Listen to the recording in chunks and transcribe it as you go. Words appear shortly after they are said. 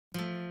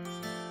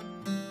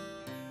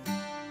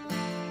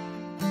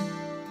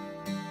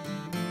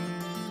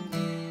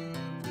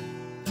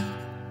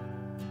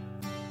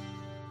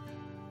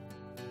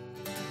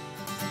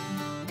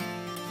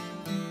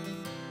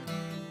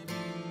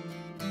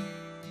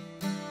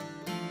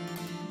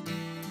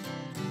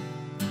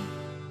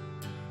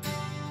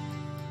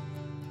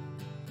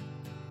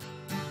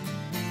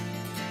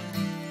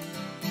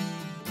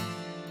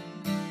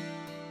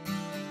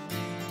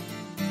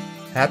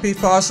Happy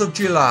 4th of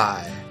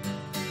July.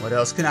 What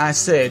else can I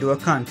say to a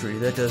country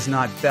that does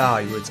not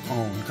value its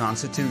own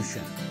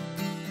constitution?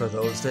 For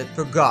those that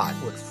forgot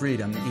what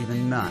freedom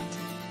even meant,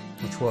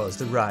 which was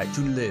the right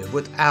to live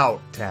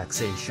without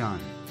taxation.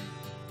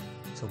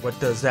 So what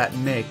does that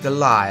make the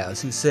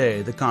liars who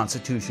say the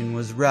Constitution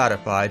was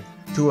ratified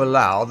to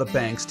allow the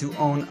banks to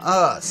own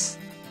us?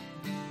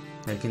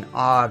 They can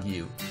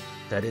argue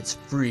that it's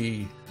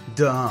free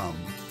dumb,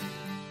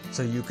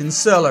 so you can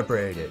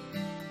celebrate it,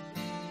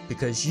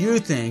 because you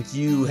think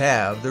you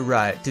have the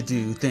right to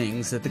do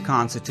things that the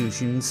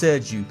Constitution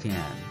said you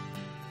can,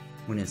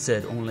 when it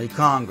said only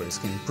Congress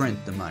can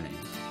print the money.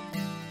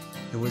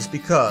 It was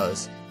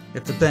because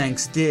if the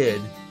banks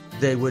did,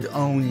 they would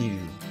own you.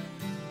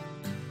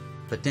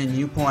 But then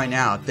you point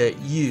out that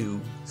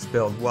U,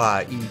 spelled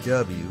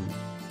Y-E-W,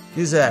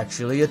 is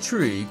actually a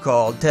tree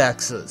called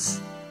Texas.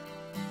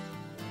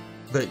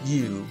 But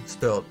you,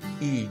 spelled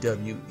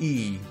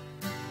E-W-E,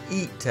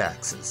 eat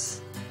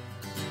taxes.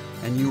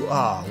 And you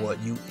are what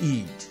you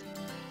eat.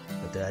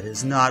 But that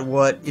is not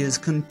what is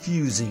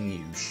confusing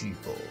you,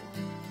 sheeple.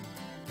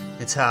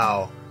 It's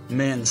how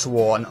men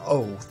swore an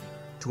oath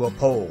to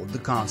uphold the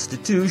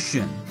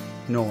Constitution,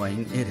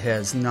 knowing it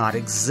has not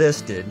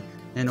existed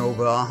in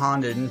over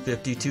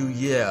 152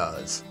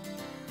 years,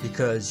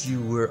 because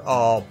you were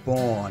all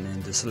born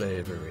into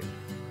slavery,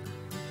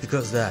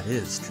 because that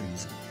is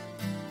treason.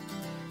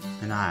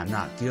 And I am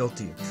not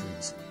guilty of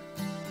treason,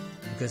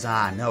 because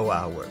I know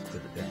I work for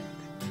the bank.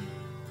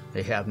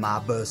 They have my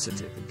birth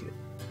certificate,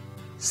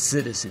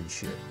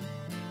 citizenship.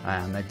 I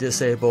am a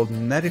disabled,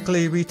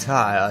 medically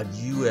retired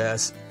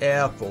U.S.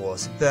 Air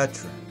Force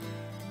veteran,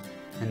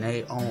 and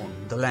they own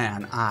the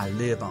land I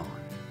live on.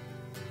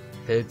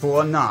 Paid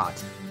for or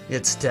not,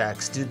 it's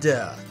taxed to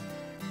death.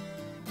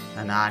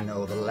 And I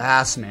know the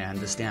last man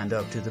to stand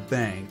up to the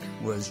bank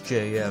was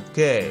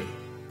JFK,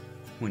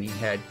 when he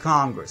had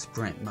Congress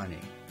print money.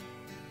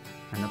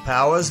 And the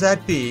powers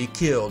that be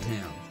killed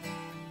him.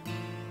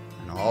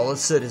 And all the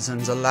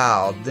citizens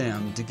allowed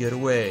them to get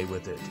away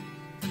with it,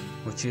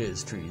 which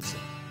is treason.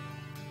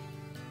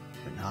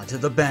 But not to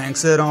the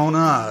banks that own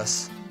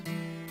us,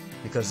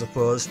 because the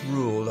first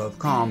rule of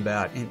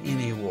combat in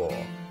any war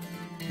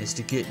is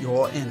to get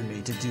your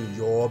enemy to do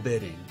your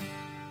bidding.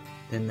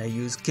 Then they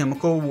use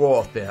chemical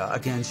warfare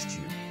against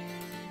you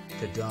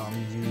to dumb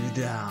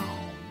you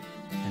down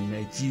and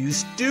make you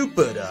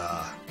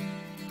stupider,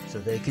 so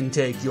they can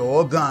take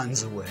your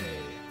guns away.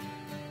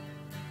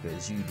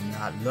 Because you do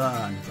not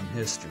learn from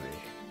history,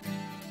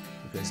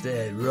 because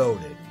they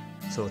wrote it,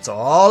 so it's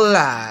all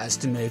lies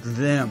to make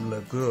them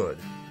look good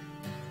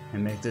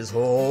and make this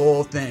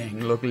whole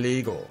thing look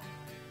legal.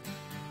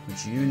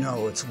 But you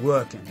know it's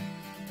working,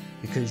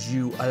 because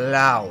you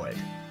allow it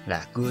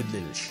like good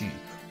little sheep.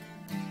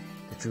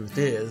 The truth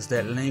is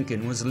that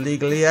Lincoln was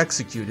legally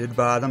executed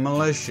by the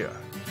militia,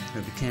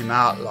 who became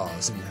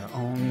outlaws in their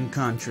own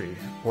country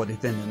for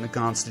defending the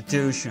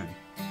Constitution.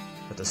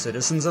 But the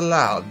citizens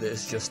allowed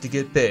this just to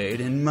get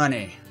paid in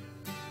money.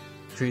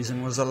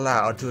 Treason was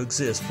allowed to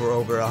exist for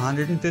over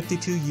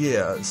 152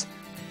 years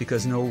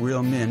because no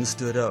real men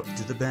stood up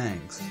to the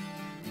banks.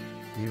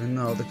 Even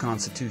though the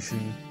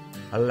Constitution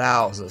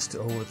allows us to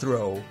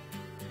overthrow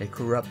a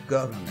corrupt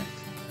government,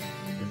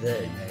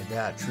 they made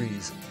that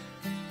treason,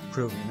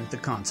 proving that the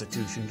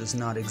Constitution does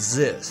not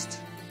exist.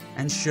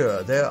 And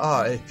sure, there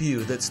are a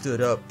few that stood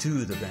up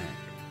to the bank.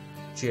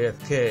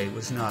 JFK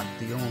was not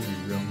the only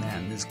real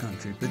man this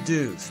country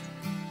produced.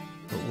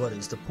 But what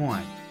is the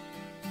point?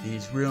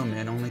 These real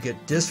men only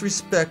get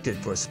disrespected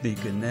for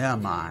speaking their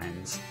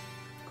minds,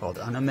 called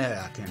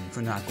un-American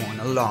for not going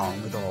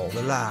along with all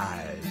the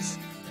lies.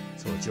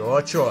 So it's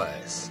your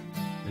choice.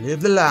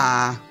 Live the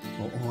lie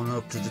or own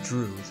up to the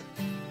truth.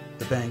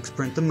 The banks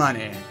print the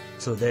money,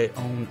 so they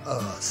own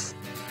us.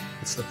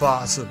 It's the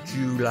 4th of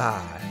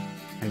July,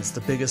 and it's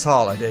the biggest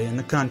holiday in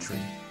the country,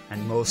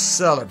 and most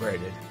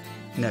celebrated,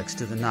 next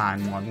to the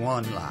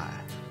 911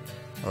 lie.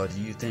 Or do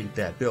you think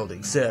that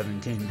Building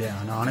 7 came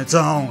down on its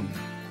own?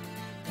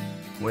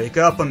 Wake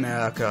up,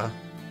 America.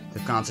 The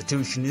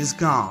Constitution is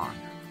gone.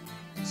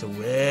 So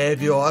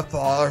wave your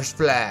false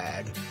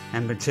flag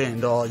and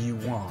pretend all you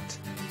want.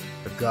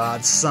 But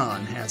God's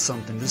Son has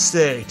something to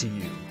say to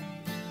you.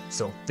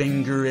 So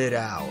figure it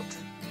out.